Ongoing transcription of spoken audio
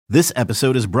This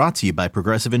episode is brought to you by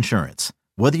Progressive Insurance.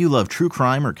 Whether you love true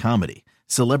crime or comedy,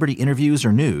 celebrity interviews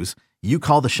or news, you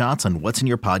call the shots on what's in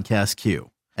your podcast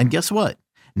queue. And guess what?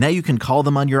 Now you can call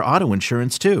them on your auto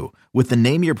insurance too with the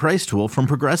Name Your Price tool from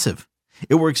Progressive.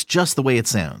 It works just the way it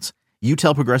sounds. You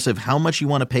tell Progressive how much you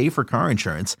want to pay for car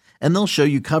insurance, and they'll show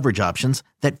you coverage options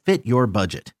that fit your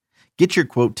budget. Get your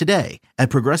quote today at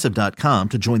Progressive.com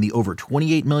to join the over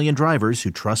 28 million drivers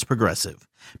who trust Progressive.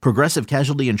 Progressive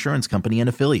Casualty Insurance Company and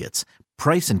Affiliates.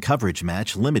 Price and coverage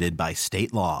match limited by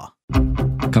state law.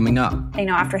 Coming up.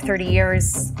 After 30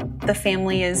 years, the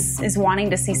family is wanting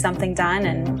to see something done,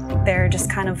 and they're just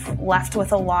kind of left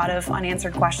with a lot of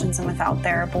unanswered questions and without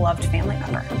their beloved family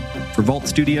member. For Vault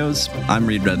Studios, I'm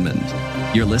Reed Redmond.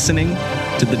 You're listening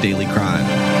to The Daily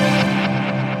Crime.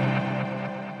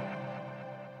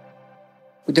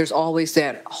 There's always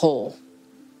that hole,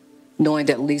 knowing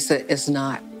that Lisa is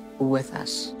not with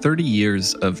us. 30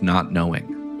 years of not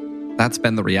knowing. That's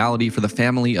been the reality for the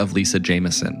family of Lisa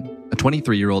Jamison, a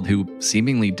 23-year-old who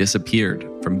seemingly disappeared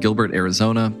from Gilbert,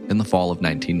 Arizona in the fall of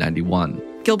 1991.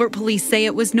 Gilbert police say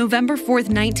it was November 4th,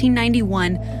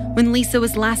 1991, when Lisa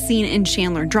was last seen in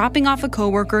Chandler, dropping off a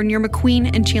coworker near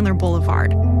McQueen and Chandler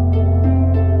Boulevard.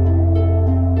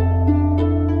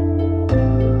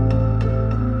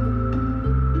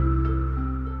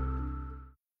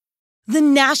 The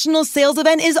national sales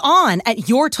event is on at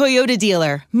your Toyota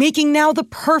dealer, making now the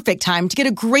perfect time to get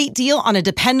a great deal on a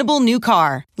dependable new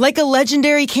car. Like a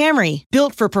legendary Camry,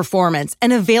 built for performance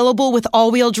and available with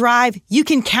all-wheel drive, you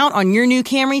can count on your new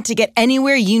Camry to get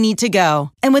anywhere you need to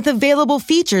go. And with available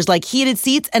features like heated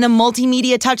seats and a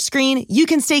multimedia touchscreen, you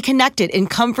can stay connected in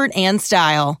comfort and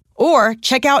style. Or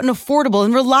check out an affordable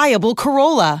and reliable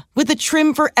Corolla with a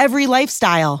trim for every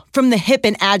lifestyle, from the hip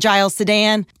and agile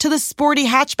sedan to the sporty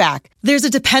hatchback. There's a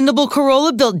dependable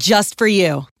Corolla built just for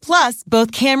you. Plus,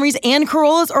 both Camrys and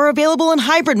Corollas are available in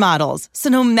hybrid models, so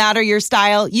no matter your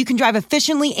style, you can drive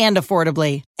efficiently and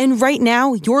affordably. And right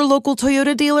now, your local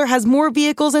Toyota dealer has more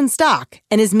vehicles in stock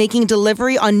and is making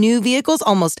delivery on new vehicles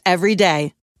almost every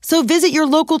day. So visit your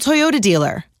local Toyota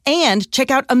dealer. And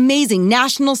check out amazing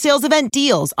national sales event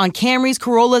deals on Camrys,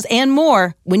 Corollas, and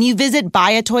more when you visit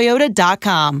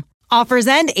buyatoyota.com. Offers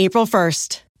end April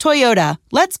 1st. Toyota,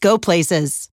 let's go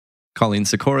places. Colleen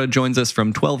Sikora joins us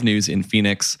from 12 News in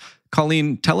Phoenix.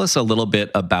 Colleen, tell us a little bit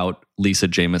about Lisa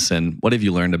Jamison. What have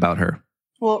you learned about her?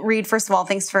 Well, Reed, first of all,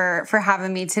 thanks for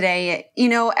having me today.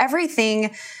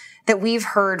 Everything that we've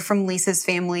heard from Lisa's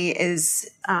family is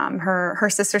her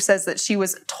sister says that she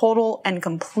was total and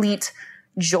complete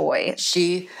joy.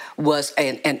 She was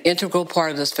an integral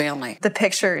part of this family. The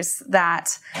pictures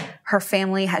that her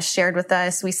family has shared with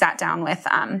us, we sat down with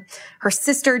her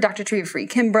sister, Dr. Treva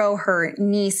Free-Kimbrough, her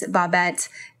niece, Babette,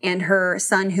 and her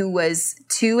son, who was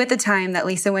 2 at the time that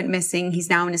Lisa went missing. He's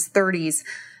now in his 30s,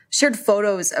 shared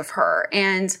photos of her.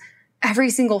 And every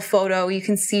single photo, you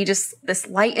can see just this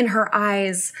light in her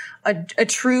eyes, a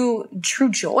true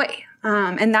joy.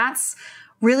 And that's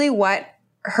really what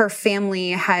her family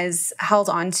has held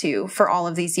on to for all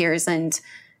of these years. And,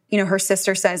 her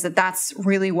sister says that that's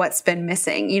really what's been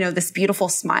missing. This beautiful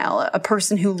smile, a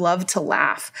person who loved to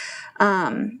laugh.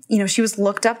 She was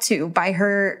looked up to by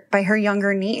her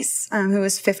younger niece, who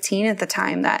was 15 at the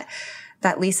time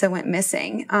that Lisa went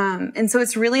missing. And so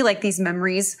it's really like these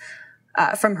memories,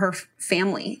 from her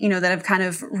family, that have kind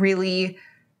of really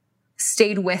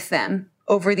stayed with them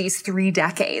over these 3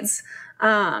 decades.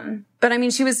 But I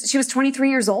mean, she was 23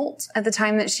 years old at the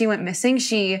time that she went missing.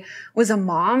 She was a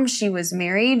mom. She was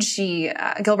married.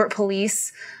 Gilbert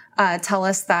police, tell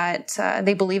us that,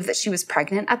 they believe that she was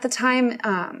pregnant at the time.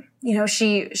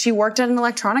 She worked at an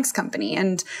electronics company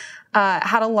and,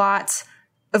 had a lot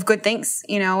of good things,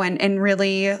 and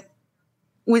really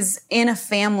was in a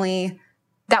family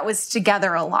that was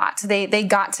together a lot. They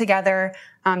got together.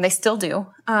 They still do.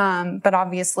 But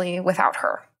obviously without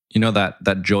her.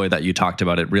 That joy that you talked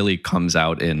about, it really comes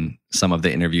out in some of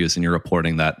the interviews in your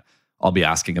reporting that I'll be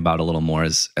asking about a little more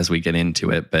as we get into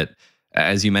it. But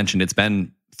as you mentioned, it's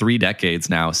been 3 decades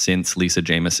now since Lisa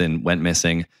Jamison went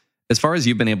missing. As far as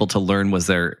you've been able to learn, was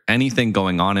there anything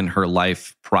going on in her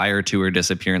life prior to her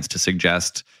disappearance to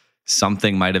suggest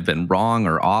something might have been wrong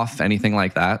or off, anything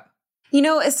like that?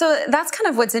 So that's kind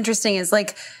of what's interesting is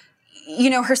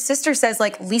her sister says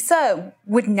Lisa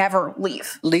would never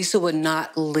leave. Lisa would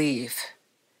not leave.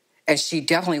 And she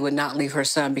definitely would not leave her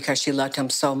son because she loved him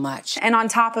so much. And on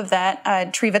top of that,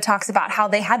 Treva talks about how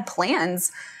they had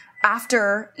plans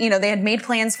after, they had made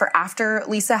plans for after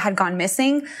Lisa had gone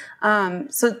missing.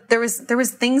 So there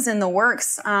was things in the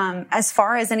works. As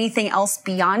far as anything else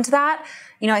beyond that,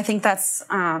 I think that's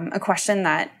a question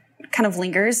that kind of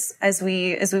lingers as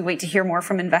we wait to hear more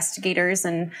from investigators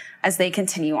and as they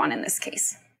continue on in this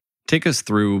case. Take us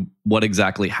through what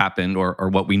exactly happened or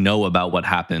what we know about what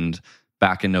happened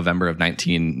back in November of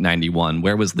 1991.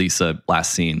 Where was Lisa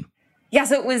last seen? Yeah,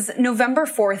 so it was November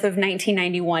 4th of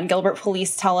 1991. Gilbert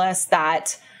police tell us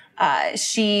that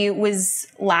she was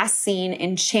last seen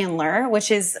in Chandler,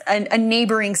 which is a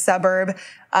neighboring suburb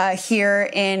here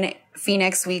in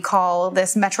Phoenix. We call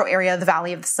this metro area the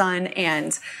Valley of the Sun,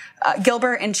 and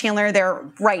Gilbert and Chandler, they're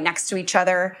right next to each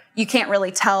other. You can't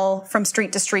really tell from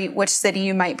street to street which city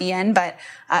you might be in, but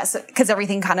because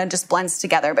everything kind of just blends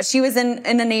together. But she was in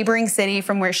a neighboring city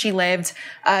from where she lived,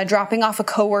 dropping off a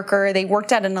coworker. They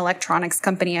worked at an electronics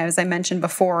company, as I mentioned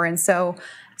before, and so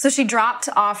she dropped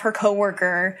off her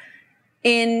coworker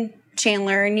in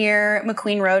Chandler near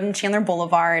McQueen Road and Chandler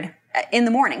Boulevard in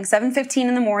the morning, 7:15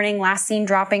 in the morning, last seen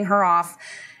dropping her off.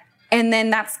 And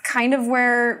then that's kind of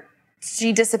where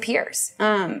she disappears.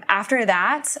 After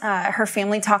that, her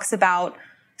family talks about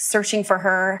searching for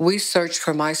her. We searched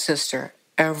for my sister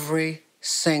every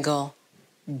single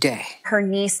day. Her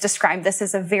niece described this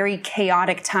as a very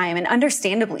chaotic time, and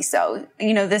understandably so.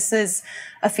 You know, this is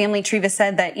a family, Treva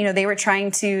said, that, you know, they were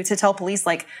trying to tell police,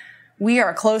 like, we are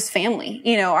a close family.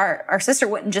 You know, our sister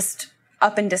wouldn't just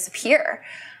up and disappear.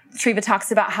 Treva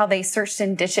talks about how they searched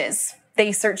in ditches.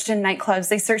 They searched in nightclubs.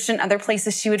 They searched in other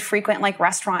places she would frequent, like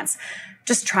restaurants,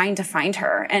 just trying to find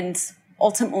her, and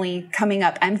ultimately coming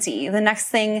up empty. The next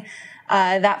thing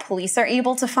that police are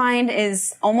able to find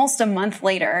is almost a month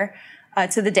later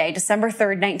to the day, December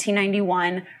 3rd,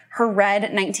 1991, her red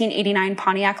 1989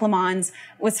 Pontiac Le Mans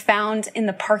was found in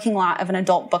the parking lot of an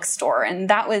adult bookstore, and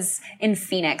that was in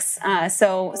Phoenix.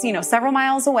 So, you know, several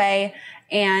miles away,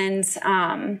 and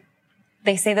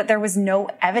they say that there was no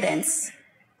evidence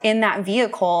in that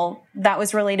vehicle that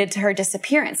was related to her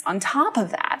disappearance. On top of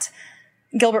that,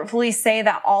 Gilbert police say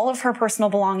that all of her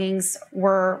personal belongings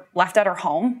were left at her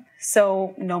home.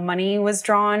 So no money was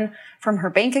drawn from her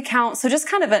bank account. So just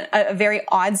kind of a very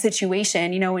odd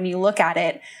situation. You know, when you look at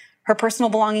it, her personal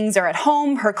belongings are at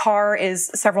home. Her car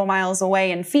is several miles away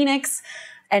in Phoenix,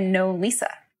 and no Lisa.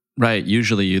 Right.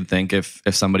 Usually you'd think if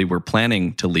somebody were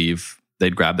planning to leave,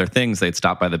 they'd grab their things, they'd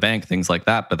stop by the bank, things like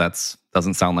that. But that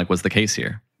doesn't sound like was the case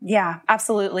here. Yeah,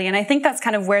 absolutely. And I think that's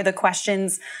kind of where the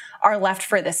questions are left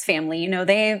for this family. You know,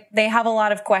 they have a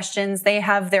lot of questions. They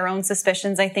have their own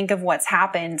suspicions, I think, of what's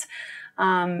happened.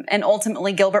 And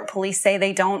ultimately, Gilbert police say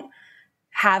they don't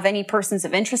have any persons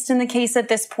of interest in the case at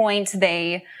this point.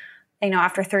 They know,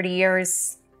 after 30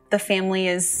 years, the family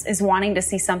is wanting to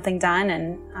see something done,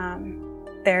 and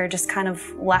they're just kind of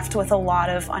left with a lot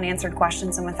of unanswered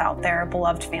questions and without their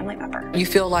beloved family member. You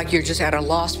feel like you're just at a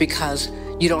loss because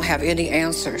you don't have any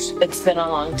answers. It's been a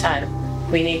long time.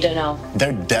 We need to know.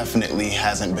 There definitely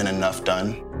hasn't been enough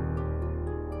done.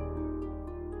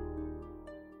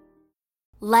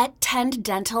 Let Tend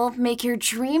Dental make your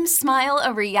dream smile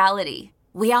a reality.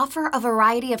 We offer a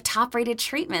variety of top-rated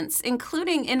treatments,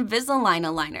 including Invisalign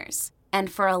aligners.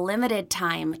 And for a limited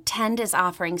time, Tend is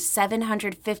offering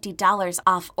 $750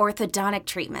 off orthodontic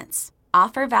treatments.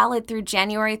 Offer valid through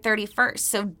January 31st,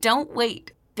 so don't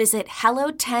wait. Visit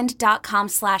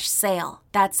hellotend.com/sale.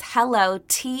 That's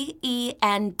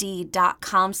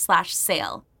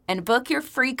hellotend.com/sale. And book your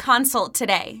free consult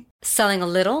today. Selling a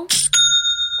little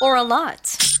or a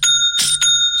lot?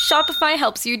 Shopify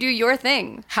helps you do your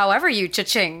thing, however you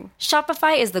cha-ching.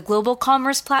 Shopify is the global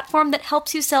commerce platform that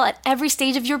helps you sell at every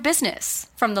stage of your business.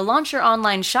 From the launch your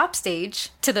online shop stage,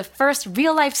 to the first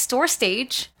real-life store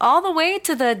stage, all the way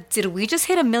to the did we just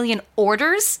hit 1 million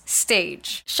orders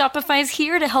stage. Shopify's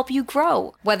here to help you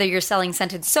grow. Whether you're selling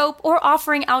scented soap or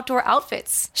offering outdoor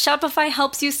outfits, Shopify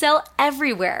helps you sell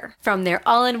everywhere. From their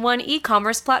all-in-one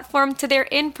e-commerce platform to their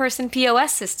in-person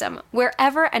POS system,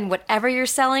 wherever and whatever you're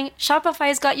selling,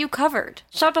 Shopify's got you covered.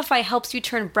 Shopify helps you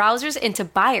turn browsers into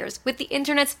buyers with the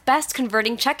internet's best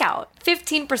converting checkout.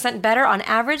 15% better on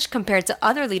average compared to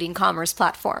other leading commerce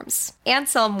platforms. And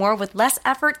sell more with less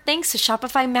effort thanks to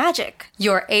Shopify Magic,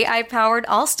 your AI-powered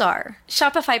all-star.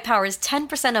 Shopify powers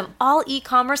 10% of all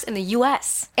e-commerce in the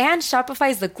US. And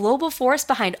Shopify is the global force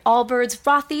behind Allbirds,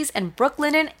 Rothy's, and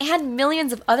Brooklinen, and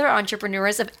millions of other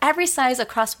entrepreneurs of every size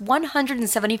across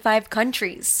 175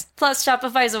 countries. Plus,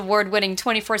 Shopify's award-winning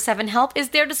 24/7 help is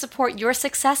there to support your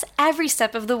success every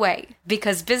step of the way.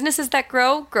 Because businesses that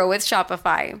grow, grow with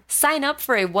Shopify. Sign up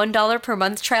for a $1 per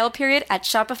month trial period at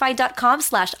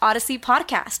shopify.com/Odyssey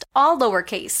Podcast, all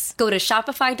lowercase. Go to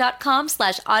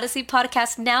shopify.com/Odyssey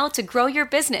Podcast now to grow your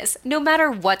business, no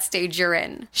matter what stage you're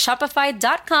in.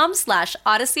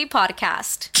 Shopify.com/Odyssey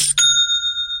Podcast.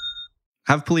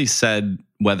 Have police said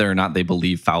whether or not they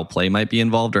believe foul play might be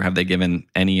involved, or have they given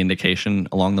any indication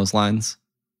along those lines?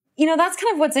 That's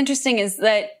kind of what's interesting is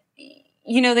that,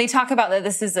 they talk about that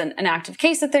this is an active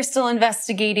case that they're still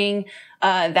investigating,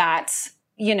 that,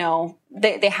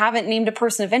 they haven't named a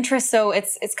person of interest. So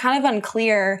it's kind of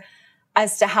unclear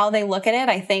as to how they look at it.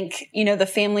 I think, the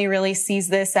family really sees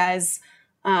this as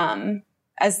though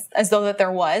that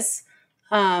there was.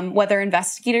 Whether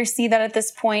investigators see that at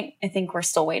this point, I think we're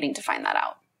still waiting to find that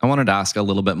out. I wanted to ask a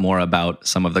little bit more about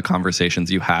some of the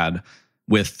conversations you had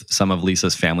with some of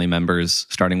Lisa's family members,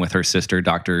 starting with her sister,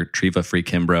 Dr. Treva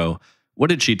Free-Kimbrough. What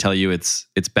did she tell you it's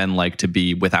been like to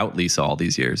be without Lisa all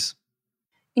these years?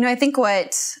 I think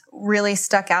what really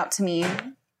stuck out to me,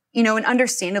 and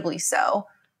understandably so,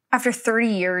 after 30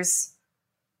 years,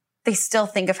 they still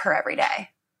think of her every day.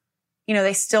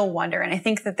 They still wonder. And I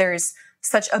think that there's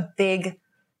such a big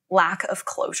lack of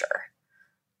closure.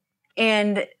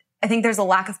 And I think there's a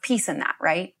lack of peace in that,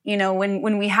 right?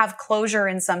 When we have closure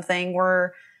in something,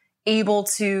 we're able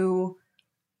to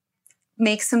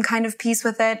make some kind of peace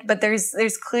with it. But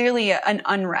there's clearly an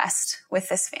unrest with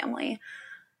this family.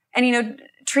 And,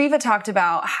 Treva talked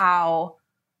about how,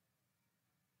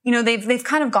 they've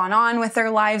kind of gone on with their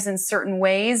lives in certain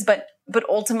ways, but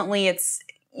ultimately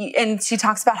and she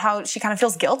talks about how she kind of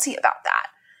feels guilty about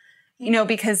that,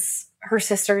 because her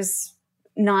sister's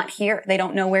not here. They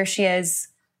don't know where she is.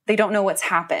 They don't know what's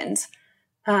happened.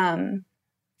 And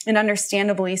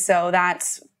understandably so,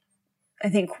 that I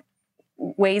think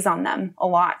weighs on them a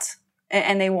lot.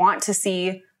 And they want to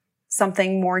see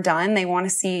something more done. They want to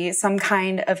see some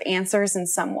kind of answers in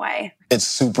some way. It's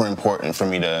super important for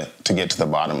me to get to the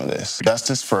bottom of this.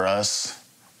 Justice for us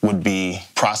would be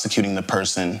prosecuting the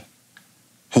person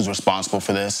who's responsible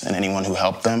for this and anyone who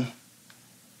helped them,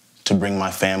 to bring my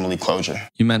family closure.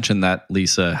 You mentioned that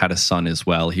Lisa had a son as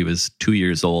well. He was 2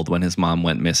 years old when his mom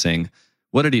went missing.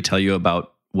 What did he tell you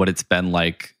about what it's been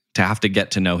like to have to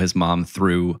get to know his mom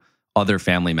through other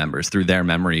family members, through their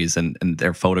memories and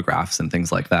their photographs and things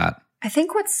like that? I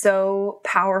think what's so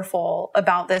powerful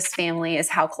about this family is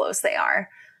how close they are.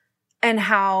 And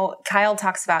how Kyle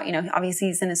talks about, obviously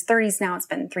he's in his 30s now. It's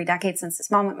been 3 decades since his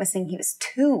mom went missing. He was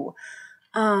 2.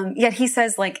 Yet he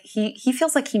says he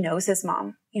feels like he knows his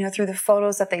mom, through the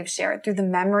photos that they've shared, through the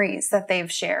memories that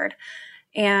they've shared.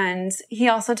 And he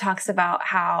also talks about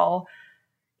how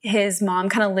his mom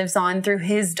kind of lives on through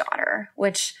his daughter,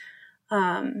 which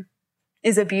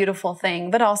is a beautiful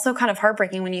thing, but also kind of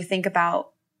heartbreaking when you think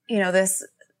about, this.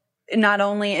 Not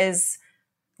only is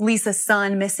Lisa's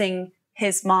son missing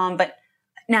his mom, but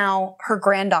now her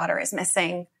granddaughter is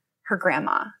missing her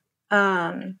grandma.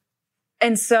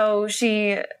 And so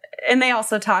they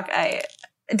also talk, I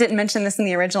didn't mention this in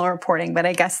the original reporting, but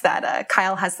I guess that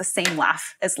Kyle has the same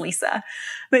laugh as Lisa.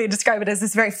 They describe it as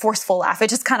this very forceful laugh. It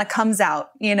just kind of comes out,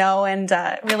 and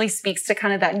really speaks to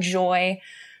kind of that joy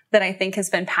that I think has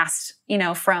been passed,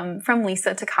 from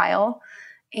Lisa to Kyle,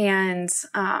 and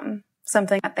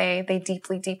something that they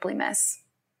deeply, deeply miss.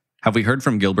 Have we heard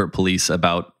from Gilbert Police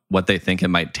about what they think it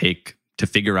might take to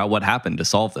figure out what happened to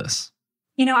solve this?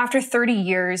 After 30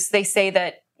 years, they say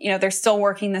that, they're still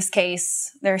working this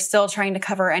case. They're still trying to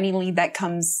cover any lead that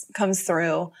comes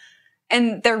through.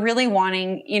 And they're really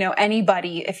wanting,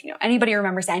 anybody, if, anybody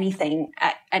remembers anything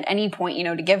at any point,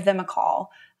 to give them a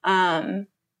call. And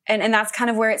that's kind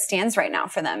of where it stands right now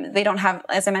for them. They don't have,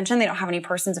 as I mentioned, they don't have any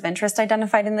persons of interest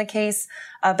identified in the case,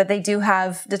 but they do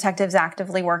have detectives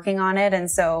actively working on it. And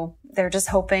so they're just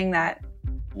hoping that,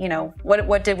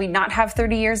 what did we not have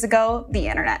 30 years ago? The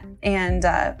internet. And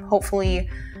hopefully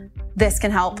this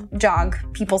can help jog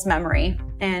people's memory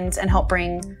and help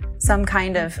bring some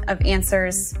kind of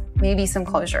answers, maybe some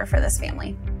closure for this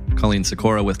family. Colleen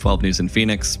Sikora with 12 News in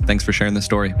Phoenix. Thanks for sharing the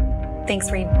story.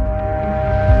 Thanks, Reed.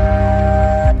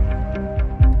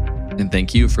 And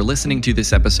thank you for listening to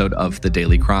this episode of The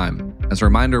Daily Crime. As a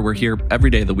reminder, we're here every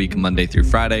day of the week, Monday through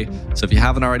Friday. So if you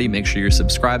haven't already, make sure you're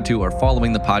subscribed to or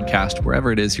following the podcast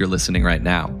wherever it is you're listening right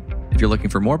now. If you're looking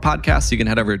for more podcasts, you can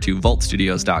head over to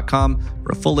vaultstudios.com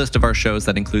for a full list of our shows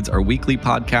that includes our weekly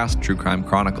podcast, True Crime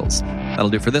Chronicles. That'll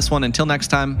do for this one. Until next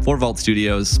time, for Vault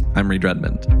Studios, I'm Reed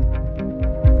Redmond.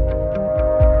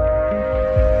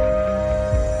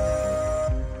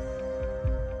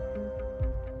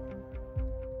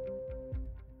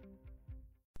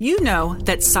 You know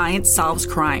that science solves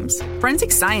crimes.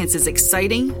 Forensic science is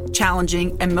exciting,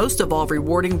 challenging, and most of all,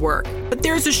 rewarding work. But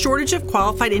there is a shortage of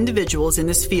qualified individuals in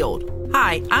this field.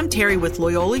 Hi, I'm Terry with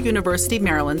Loyola University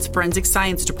Maryland's Forensic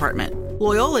Science Department.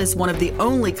 Loyola is one of the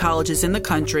only colleges in the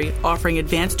country offering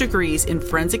advanced degrees in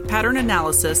forensic pattern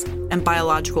analysis and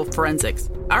biological forensics.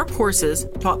 Our courses,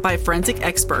 taught by forensic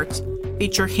experts,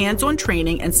 feature hands-on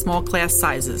training and small class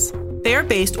sizes. They are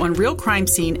based on real crime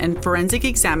scene and forensic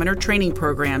examiner training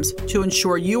programs to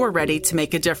ensure you are ready to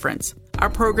make a difference.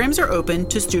 Our programs are open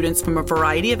to students from a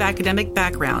variety of academic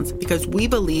backgrounds because we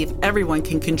believe everyone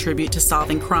can contribute to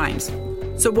solving crimes.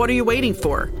 So what are you waiting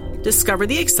for? Discover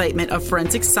the excitement of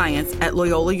forensic science at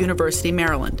Loyola University,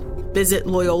 Maryland. Visit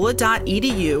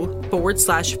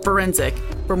loyola.edu/forensic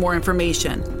for more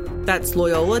information. That's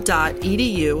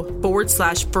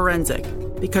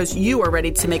loyola.edu/forensic, because you are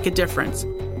ready to make a difference.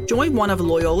 Join one of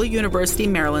Loyola University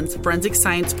Maryland's forensic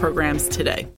science programs today.